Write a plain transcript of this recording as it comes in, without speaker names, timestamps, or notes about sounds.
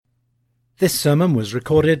This sermon was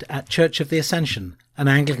recorded at Church of the Ascension, an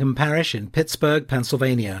Anglican parish in Pittsburgh,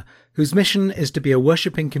 Pennsylvania, whose mission is to be a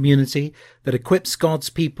worshipping community that equips God's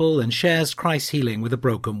people and shares Christ's healing with a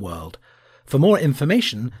broken world. For more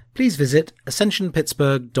information, please visit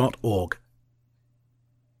ascensionpittsburgh.org.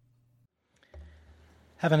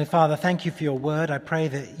 Heavenly Father, thank you for your word. I pray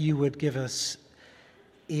that you would give us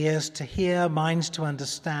ears to hear, minds to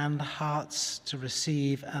understand, hearts to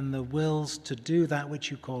receive, and the wills to do that which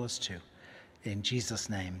you call us to. In Jesus'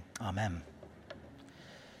 name, amen.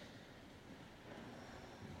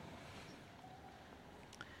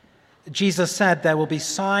 Jesus said there will be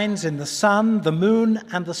signs in the sun, the moon,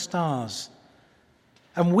 and the stars.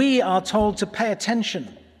 And we are told to pay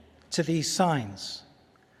attention to these signs.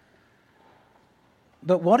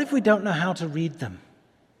 But what if we don't know how to read them?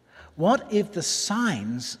 What if the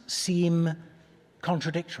signs seem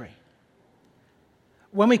contradictory?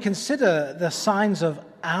 When we consider the signs of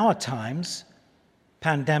our times,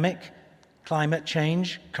 pandemic, climate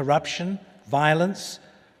change, corruption, violence,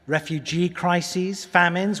 refugee crises,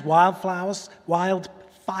 famines, wildfires,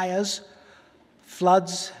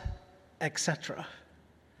 floods, etc.,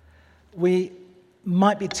 we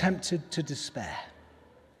might be tempted to despair.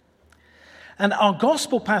 And our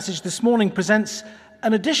gospel passage this morning presents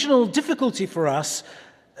an additional difficulty for us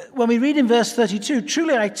when we read in verse 32,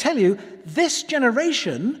 "Truly I tell you, this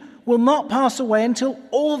generation will not pass away until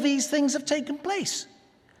all these things have taken place."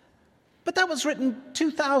 But that was written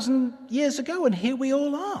 2,000 years ago, and here we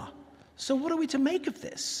all are. So what are we to make of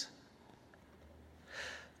this?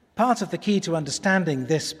 Part of the key to understanding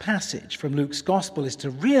this passage from Luke's Gospel is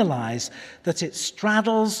to realize that it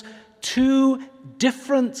straddles two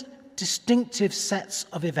different, distinctive sets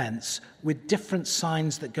of events with different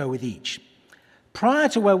signs that go with each. Prior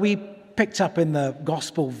to where we picked up in the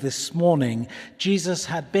Gospel this morning, Jesus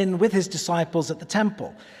had been with his disciples at the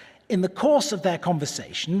temple. In the course of their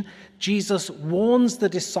conversation, Jesus warns the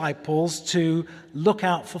disciples to look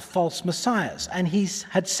out for false messiahs. And he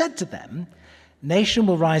had said to them, "Nation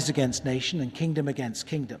will rise against nation and kingdom against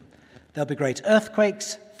kingdom. There'll be great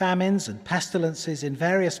earthquakes, famines, and pestilences in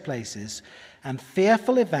various places, and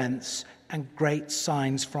fearful events and great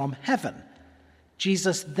signs from heaven."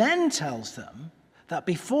 Jesus then tells them that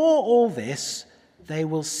before all this, they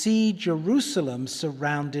will see Jerusalem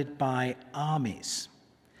surrounded by armies.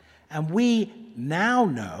 And we now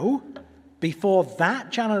know, before that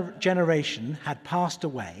generation had passed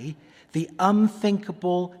away, the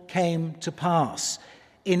unthinkable came to pass.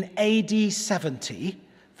 In AD 70,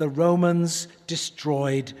 the Romans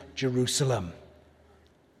destroyed Jerusalem.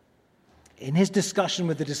 In his discussion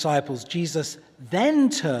with the disciples, Jesus then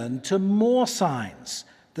turned to more signs,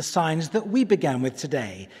 the signs that we began with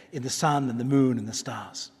today in the sun and the moon and the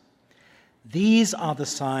stars. These are the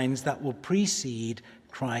signs that will precede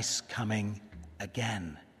Christ's coming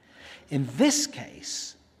again. In this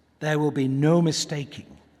case, there will be no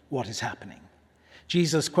mistaking what is happening.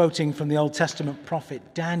 Jesus, quoting from the Old Testament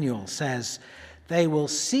prophet Daniel, says, "They will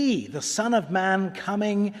see the Son of Man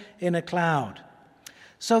coming in a cloud."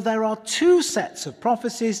 So there are two sets of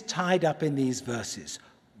prophecies tied up in these verses.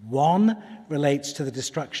 One relates to the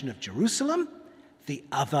destruction of Jerusalem, the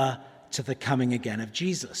other to the coming again of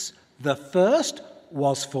Jesus. The first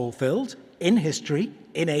was fulfilled in history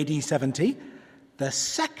in AD 70. The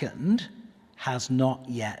second has not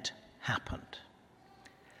yet happened.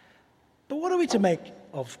 But what are we to make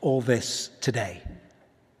of all this today?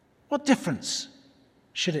 What difference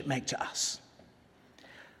should it make to us?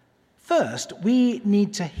 First, we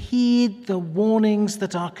need to heed the warnings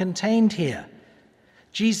that are contained here.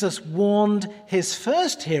 Jesus warned his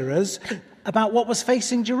first hearers about what was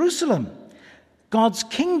facing Jerusalem. God's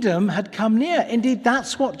kingdom had come near. Indeed,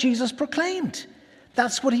 that's what Jesus proclaimed.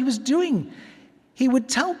 That's what he was doing. He would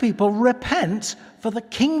tell people, "Repent, for the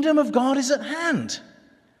kingdom of God is at hand."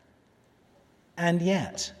 And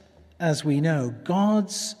yet, as we know,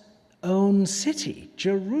 God's own city,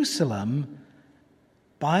 Jerusalem,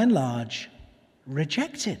 by and large,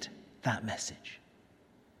 rejected that message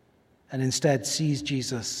and instead seized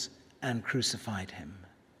Jesus and crucified him.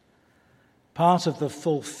 Part of the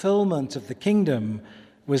fulfillment of the kingdom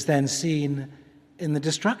was then seen in the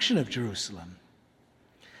destruction of Jerusalem.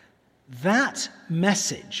 That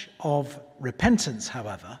message of repentance,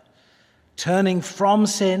 however, turning from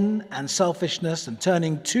sin and selfishness and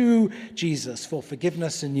turning to Jesus for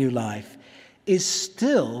forgiveness and new life, is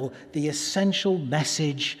still the essential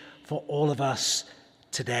message for all of us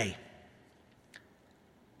today.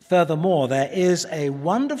 Furthermore, there is a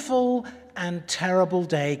wonderful and terrible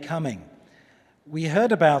day coming. We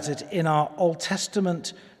heard about it in our Old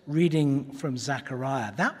Testament reading from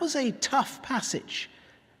Zechariah. That was a tough passage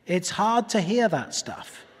It's hard to hear that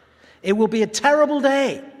stuff. It will be a terrible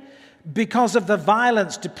day because of the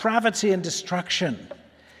violence, depravity, and destruction.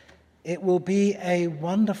 It will be a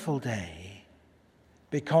wonderful day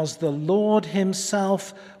because the Lord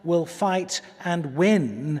himself will fight and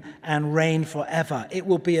win and reign forever. It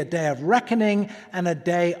will be a day of reckoning and a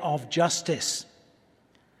day of justice.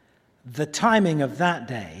 The timing of that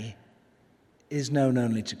day is known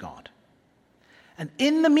only to God. And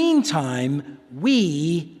in the meantime,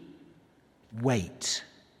 we wait.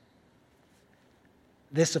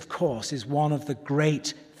 This, of course, is one of the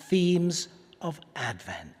great themes of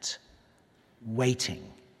Advent. Waiting.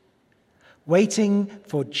 Waiting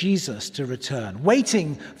for Jesus to return.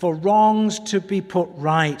 Waiting for wrongs to be put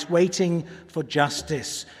right. Waiting for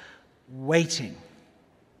justice. Waiting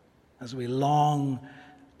as we long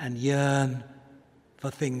and yearn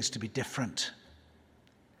for things to be different.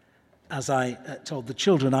 As I told the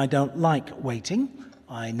children, I don't like waiting.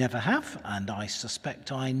 I never have, and I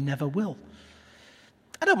suspect I never will.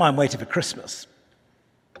 I don't mind waiting for Christmas,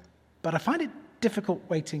 but I find it difficult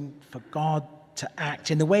waiting for God to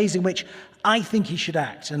act in the ways in which I think he should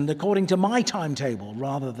act, and according to my timetable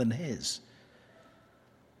rather than his.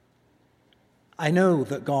 I know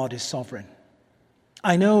that God is sovereign.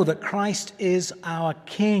 I know that Christ is our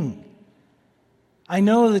King. I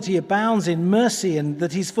know that he abounds in mercy and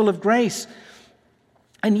that he's full of grace.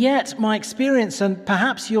 And yet, my experience, and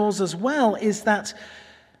perhaps yours as well, is that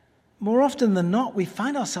more often than not, we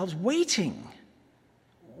find ourselves waiting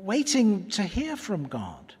to hear from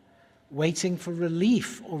God, waiting for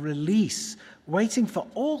relief or release, waiting for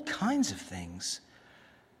all kinds of things.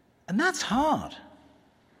 And that's hard.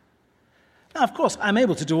 Now, of course, I'm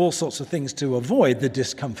able to do all sorts of things to avoid the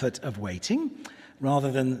discomfort of waiting,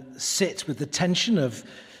 rather than sit with the tension of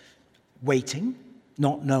waiting,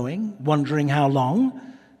 not knowing, wondering how long.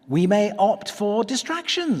 We may opt for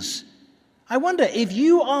distractions. I wonder, if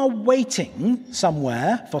you are waiting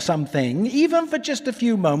somewhere for something, even for just a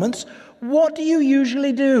few moments, what do you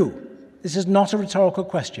usually do? This is not a rhetorical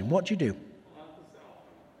question. What do you do?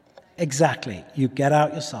 Exactly. You get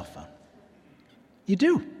out your cell phone. You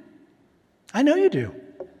do. I know you do.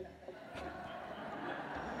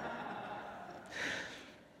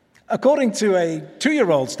 According to a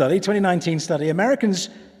 2-year-old study, 2019 study, Americans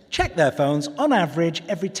check their phones on average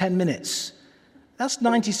every 10 minutes. That's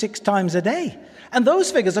 96 times a day. And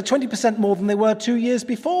those figures are 20% more than they were 2 years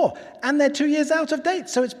before. And they're 2 years out of date,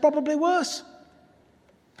 so it's probably worse.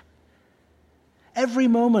 Every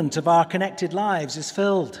moment of our connected lives is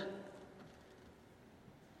filled.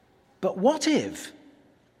 But what if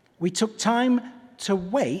we took time to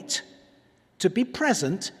wait, to be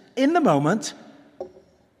present in the moment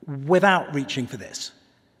without reaching for this?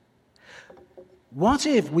 What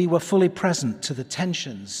if we were fully present to the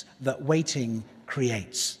tensions that waiting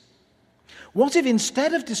creates? What if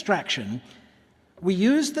instead of distraction, we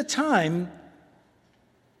used the time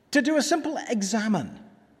to do a simple examine,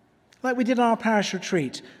 like we did on our parish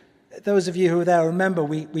retreat? Those of you who were there remember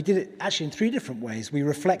we did it actually in 3 different ways. We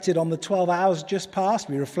reflected on the 12 hours just past.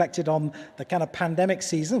 We reflected on the kind of pandemic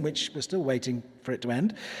season, which we're still waiting for it to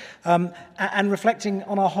end, and reflecting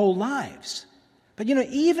on our whole lives. But,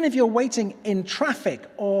 even if you're waiting in traffic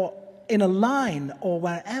or in a line or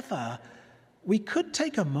wherever, we could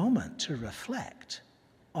take a moment to reflect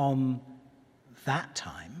on that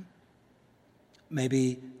time,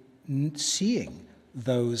 maybe seeing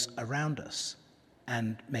those around us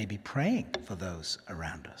and maybe praying for those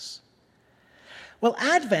around us. Well,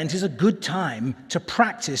 Advent is a good time to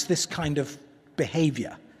practice this kind of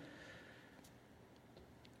behavior.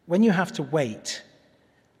 When you have to wait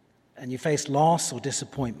and you face loss or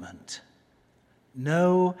disappointment,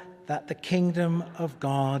 know that the kingdom of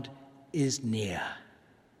God is near.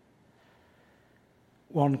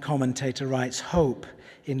 One commentator writes, hope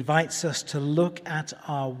invites us to look at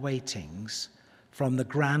our waitings from the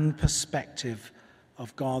grand perspective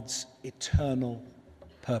of God's eternal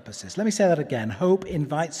purposes. Let me say that again. Hope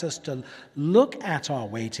invites us to look at our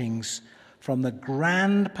waitings from the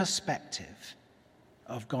grand perspective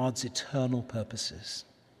of God's eternal purposes.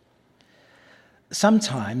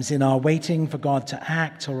 Sometimes in our waiting for God to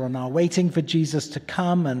act, or in our waiting for Jesus to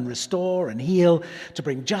come and restore and heal, to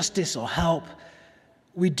bring justice or help,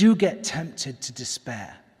 we do get tempted to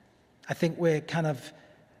despair. I think we're kind of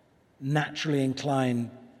naturally inclined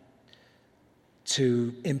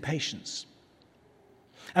to impatience.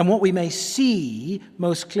 And what we may see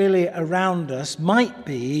most clearly around us might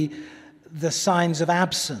be the signs of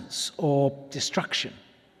absence or destruction.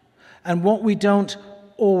 And what we don't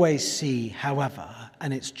always see, however,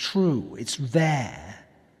 and it's true, it's there,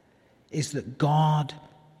 is that God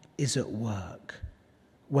is at work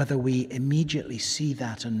whether we immediately see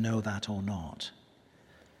that and know that or not.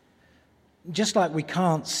 Just like we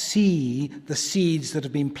can't see the seeds that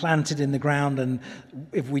have been planted in the ground, and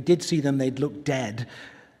if we did see them, they'd look dead.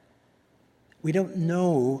 We don't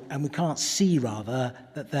know, and we can't see, rather,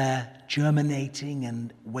 that they're germinating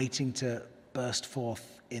and waiting to burst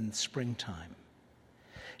forth in springtime.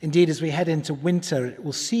 Indeed, as we head into winter, it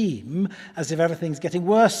will seem as if everything's getting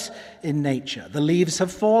worse in nature. The leaves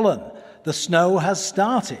have fallen. The snow has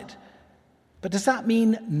started. But does that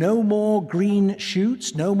mean no more green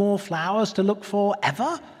shoots, no more flowers to look for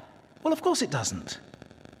ever? Well, of course it doesn't.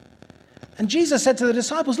 And Jesus said to the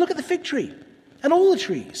disciples, look at the fig tree and all the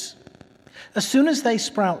trees. As soon as they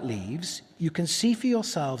sprout leaves, you can see for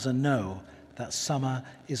yourselves and know that summer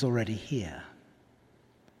is already here.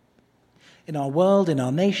 In our world, in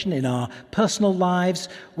our nation, in our personal lives,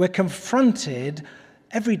 we're confronted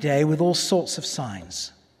every day with all sorts of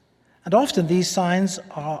signs. And often these signs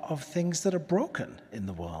are of things that are broken in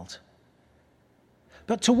the world.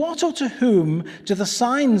 But to what or to whom do the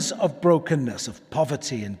signs of brokenness, of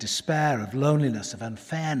poverty and despair, of loneliness, of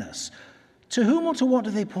unfairness, to whom or to what do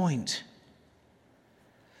they point?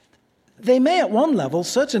 They may at one level,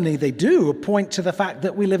 certainly they do, point to the fact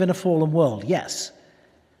that we live in a fallen world, yes.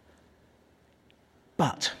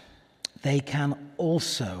 But they can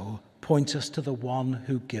also point us to the one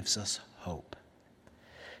who gives us hope.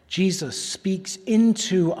 Jesus speaks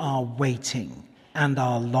into our waiting and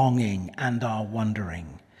our longing and our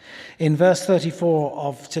wondering. In verse 34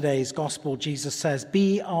 of today's gospel, Jesus says,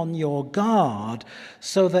 "Be on your guard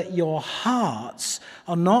so that your hearts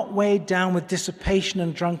are not weighed down with dissipation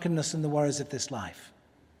and drunkenness and the worries of this life."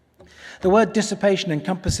 The word dissipation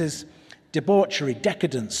encompasses debauchery,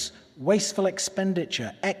 decadence, wasteful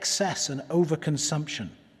expenditure, excess and overconsumption.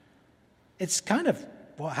 It's kind of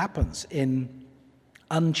what happens in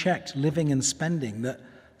unchecked living and spending that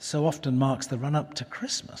so often marks the run-up to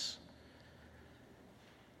Christmas.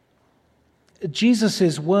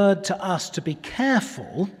 Jesus' word to us to be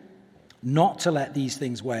careful not to let these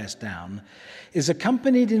things weigh us down is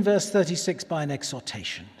accompanied in verse 36 by an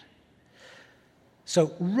exhortation.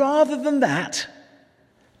 So rather than that,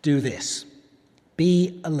 do this.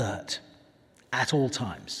 Be alert at all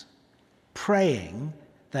times, praying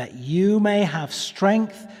that you may have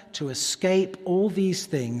strength to escape all these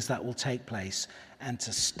things that will take place and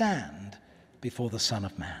to stand before the Son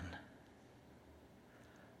of Man.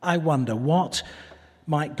 I wonder, what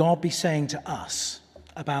might God be saying to us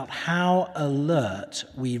about how alert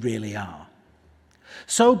we really are?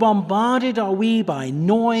 So bombarded are we by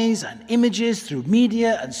noise and images through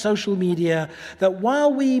media and social media that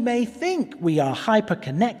while we may think we are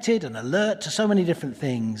hyper-connected and alert to so many different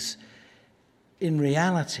things, in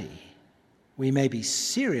reality, we may be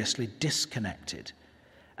seriously disconnected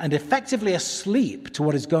and effectively asleep to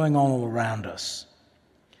what is going on all around us.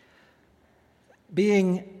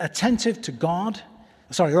 Being inattentive to God,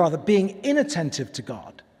 being inattentive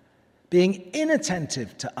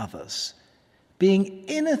to others, being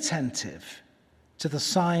inattentive to the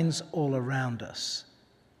signs all around us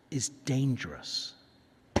is dangerous.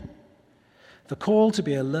 The call to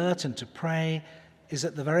be alert and to pray is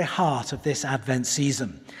at the very heart of this Advent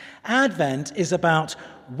season. Advent is about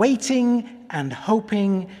waiting and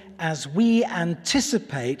hoping as we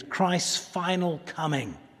anticipate Christ's final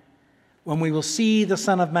coming, when we will see the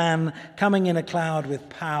Son of Man coming in a cloud with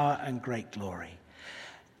power and great glory.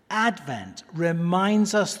 Advent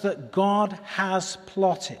reminds us that God has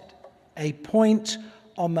plotted a point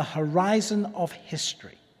on the horizon of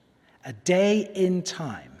history, a day in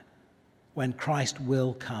time when Christ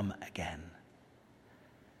will come again.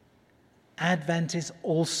 Advent is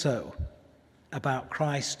also about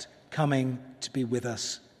Christ coming to be with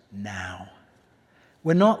us now.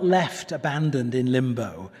 We're not left abandoned in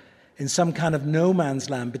limbo, in some kind of no man's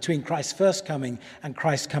land between Christ's first coming and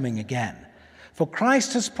Christ's coming again. For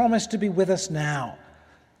Christ has promised to be with us now,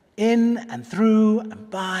 in and through and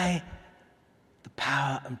by the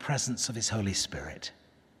power and presence of his Holy Spirit,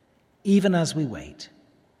 even as we wait,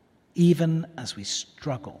 even as we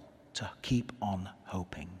struggle to keep on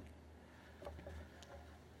hoping.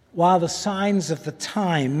 While the signs of the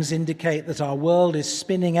times indicate that our world is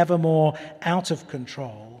spinning ever more out of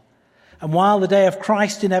control, and while the day of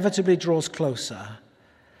Christ inevitably draws closer,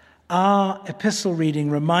 our epistle reading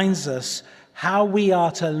reminds us how we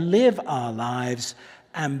are to live our lives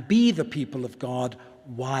and be the people of God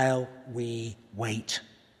while we wait.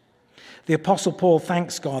 The Apostle Paul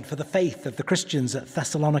thanks God for the faith of the Christians at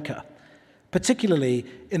Thessalonica, particularly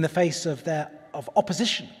in the face of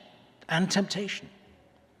opposition and temptation.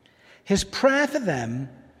 His prayer for them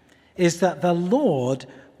is that the Lord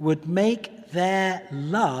would make their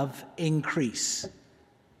love increase.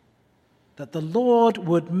 That the Lord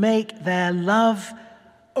would make their love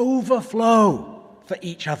overflow for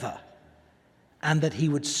each other, and that he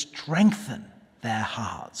would strengthen their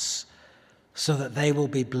hearts so that they will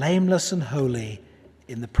be blameless and holy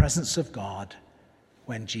in the presence of God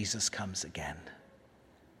when Jesus comes again.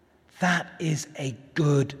 That is a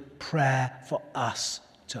good prayer for us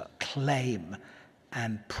to claim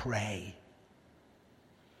and pray.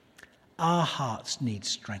 Our hearts need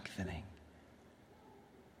strengthening.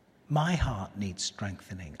 My heart needs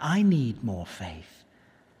strengthening. I need more faith.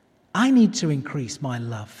 I need to increase my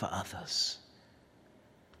love for others.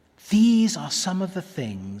 These are some of the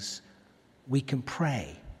things we can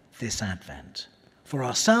pray this Advent for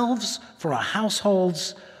ourselves, for our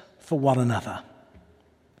households, for one another.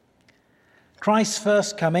 Christ's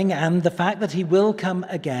first coming and the fact that he will come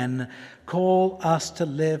again call us to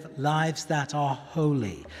live lives that are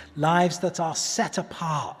holy, lives that are set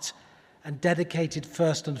apart and dedicated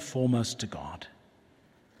first and foremost to God.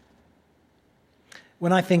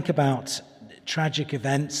 When I think about tragic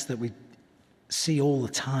events that we see all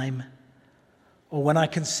the time, or when I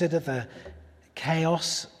consider the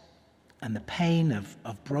chaos and the pain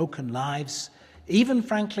of broken lives, even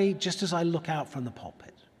frankly, just as I look out from the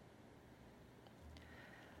pulpit,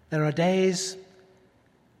 there are days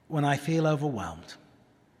when I feel overwhelmed.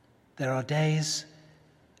 There are days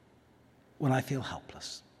when I feel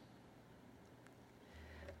helpless.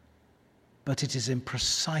 But it is in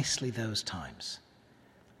precisely those times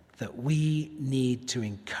that we need to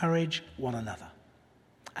encourage one another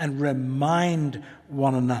and remind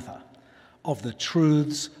one another of the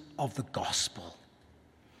truths of the gospel.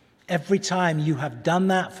 Every time you have done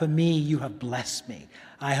that for me, you have blessed me.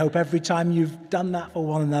 I hope every time you've done that for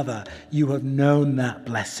one another, you have known that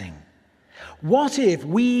blessing. What if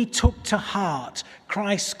we took to heart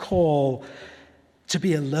Christ's call to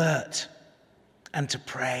be alert and to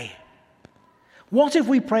pray? What if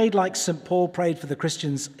we prayed like St. Paul prayed for the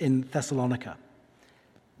Christians in Thessalonica?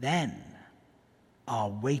 Then our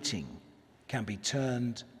waiting can be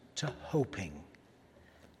turned to hoping.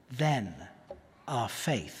 Then our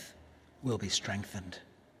faith will be strengthened.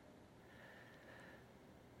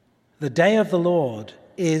 The day of the Lord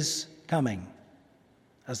is coming.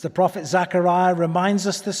 As the prophet Zechariah reminds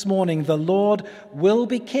us this morning, the Lord will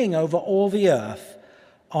be king over all the earth.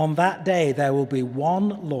 On that day there will be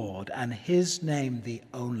one Lord, and his name the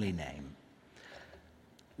only name.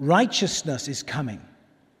 Righteousness is coming.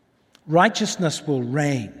 Righteousness will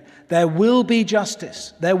reign. There will be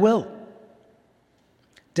justice. There will.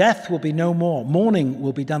 Death will be no more. Mourning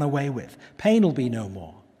will be done away with. Pain will be no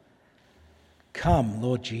more. Come,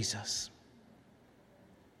 Lord Jesus.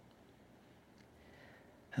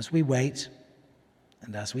 As we wait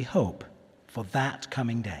and as we hope for that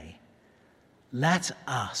coming day, let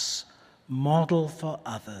us model for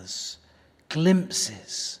others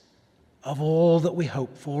glimpses of all that we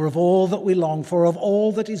hope for, of all that we long for, of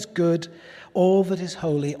all that is good, all that is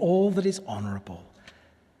holy, all that is honorable.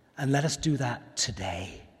 And let us do that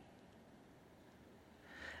today.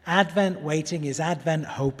 Advent waiting is Advent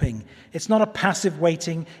hoping. It's not a passive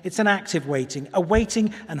waiting, it's an active waiting, a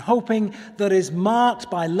waiting and hoping that is marked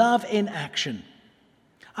by love in action.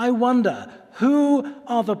 I wonder, who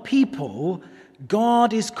are the people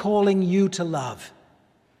God is calling you to love?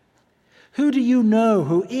 Who do you know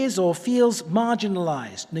who is or feels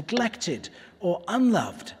marginalized, neglected, or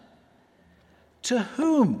unloved? To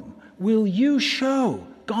whom will you show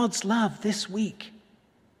God's love this week?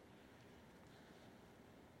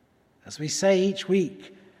 As we say each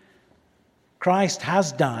week, Christ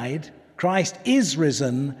has died, Christ is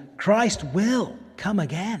risen, Christ will come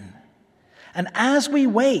again. And as we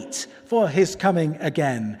wait for his coming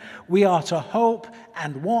again, we are to hope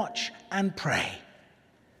and watch and pray.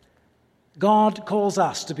 God calls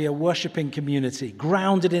us to be a worshiping community,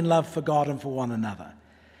 grounded in love for God and for one another.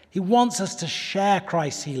 He wants us to share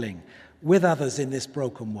Christ's healing with others in this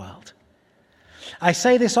broken world. I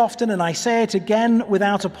say this often, and I say it again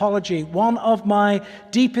without apology. One of my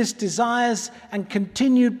deepest desires and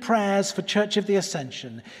continued prayers for Church of the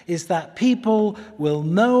Ascension is that people will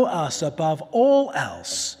know us above all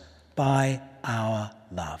else by our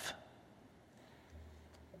love.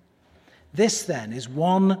 This, then, is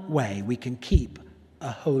one way we can keep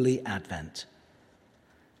a holy Advent.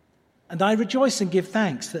 And I rejoice and give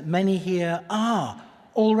thanks that many here are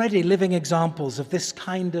already living examples of this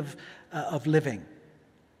kind of living.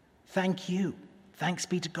 Thank you. Thanks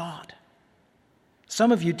be to God.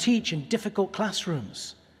 Some of you teach in difficult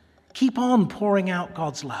classrooms. Keep on pouring out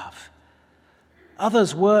God's love.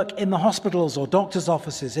 Others work in the hospitals or doctors'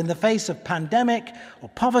 offices in the face of pandemic or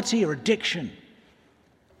poverty or addiction.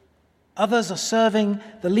 Others are serving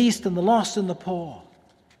the least and the lost and the poor.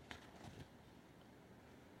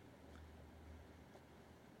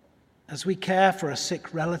 As we care for a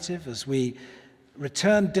sick relative, as we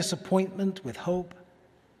return disappointment with hope,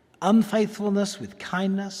 unfaithfulness with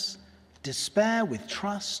kindness, despair with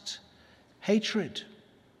trust, hatred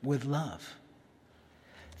with love.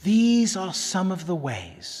 These are some of the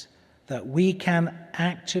ways that we can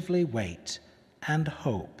actively wait and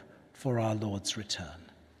hope for our Lord's return.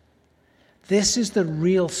 This is the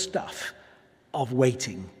real stuff of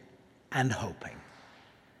waiting and hoping.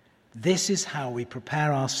 This is how we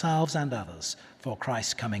prepare ourselves and others for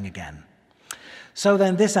Christ's coming again. So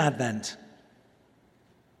then, this Advent,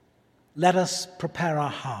 let us prepare our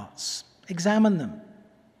hearts, examine them,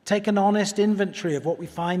 take an honest inventory of what we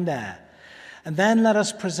find there, and then let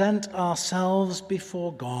us present ourselves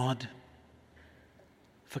before God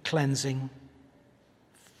for cleansing,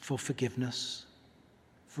 for forgiveness,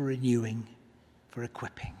 for renewing, for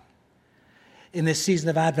equipping. In this season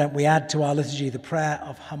of Advent, we add to our liturgy the prayer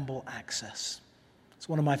of humble access. It's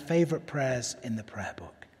one of my favorite prayers in the prayer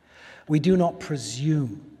book. We do not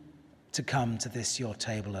presume to come to this your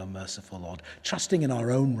table, O merciful Lord, trusting in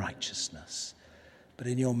our own righteousness, but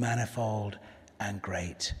in your manifold and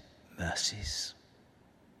great mercies.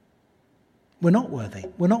 We're not worthy.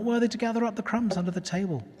 We're not worthy to gather up the crumbs under the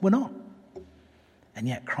table. We're not. And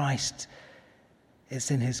yet Christ is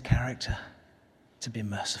in his character to be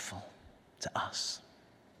merciful to us.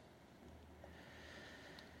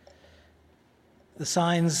 The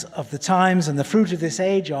signs of the times and the fruit of this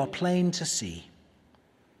age are plain to see.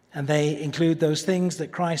 And they include those things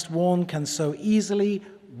that Christ warned can so easily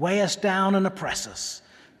weigh us down and oppress us,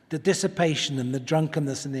 the dissipation and the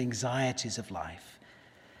drunkenness and the anxieties of life.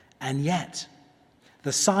 And yet,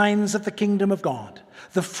 the signs of the kingdom of God,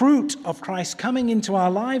 the fruit of Christ coming into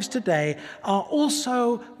our lives today, are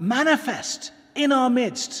also manifest in our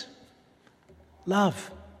midst.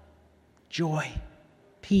 Love, joy,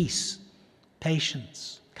 peace,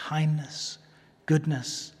 patience, kindness,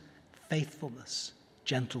 goodness, faithfulness,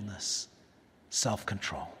 gentleness,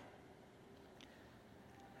 self-control.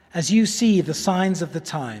 As you see the signs of the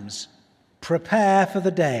times, prepare for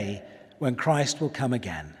the day when Christ will come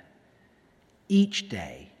again. Each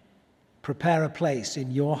day, prepare a place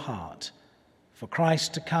in your heart for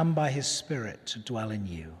Christ to come by his Spirit to dwell in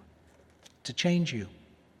you, to change you,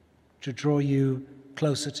 to draw you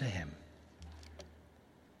closer to him,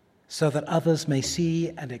 so that others may see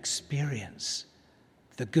and experience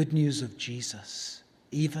the good news of Jesus,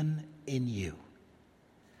 even in you.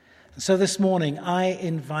 And so this morning, I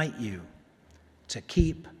invite you to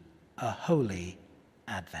keep a holy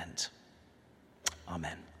Advent.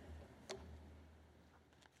 Amen.